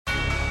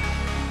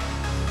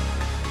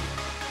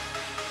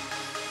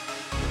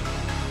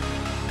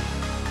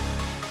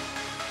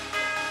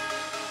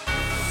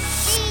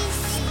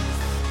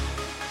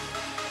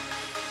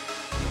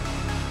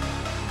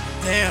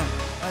Goddamn,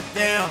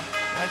 goddamn,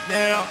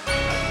 goddamn,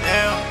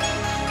 goddamn.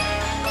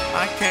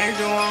 I came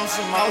through on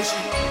some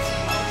motion.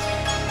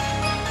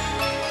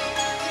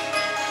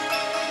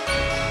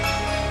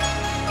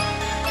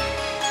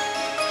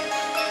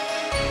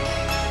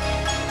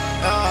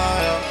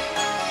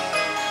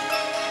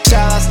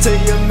 Shoutouts to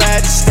your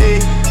majesty.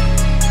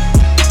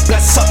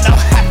 Bless up, now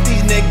half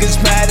these niggas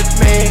mad at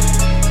me.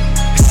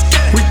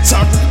 We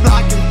turned this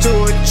block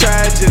into a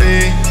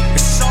tragedy.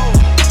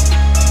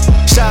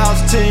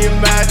 Shoutouts to your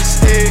majesty.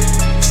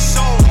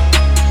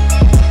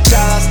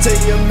 Shoutouts to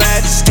your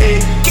majesty.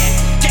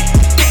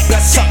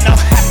 Bless up, now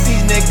half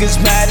these niggas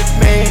mad at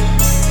me.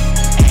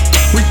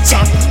 We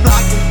turned this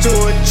block into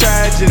a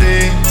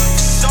tragedy.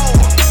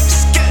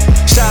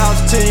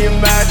 Shoutouts to your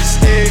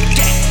majesty.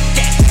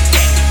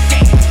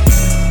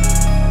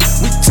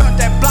 We turned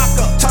that block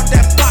up,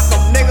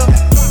 nigga.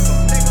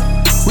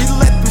 We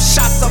let them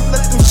shots up,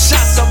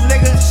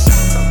 nigga.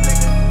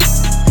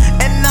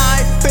 And I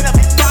ain't finna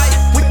fight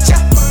with ya.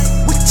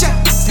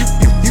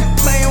 You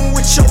playin'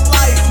 with your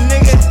life,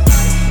 nigga.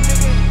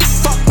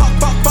 Fuck when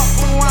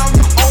I'm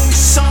you owe me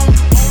some.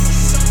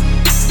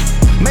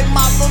 Make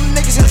my little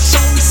niggas gonna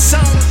show me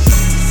some.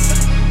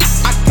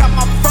 I got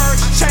my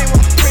first chain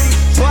with pretty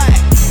black.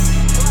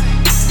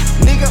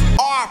 Nigga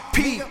RP,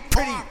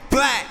 pretty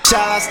black.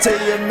 Shoutouts to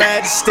your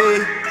majesty.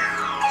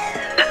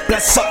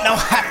 Bless up, now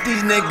half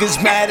these niggas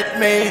mad at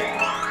me.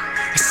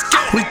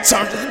 We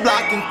turned this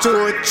block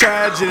into a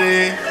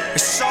tragedy.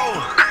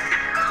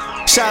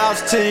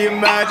 Shoutouts to your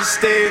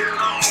majesty.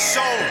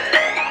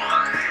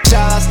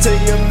 Shoutouts to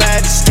your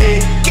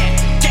majesty.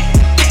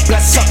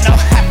 Bless up, now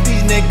half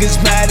these niggas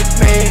mad at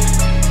me.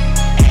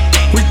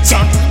 We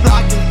turned this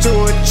block into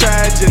a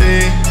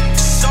tragedy.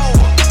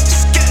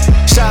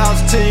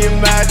 Shoutouts to your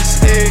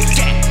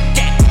majesty.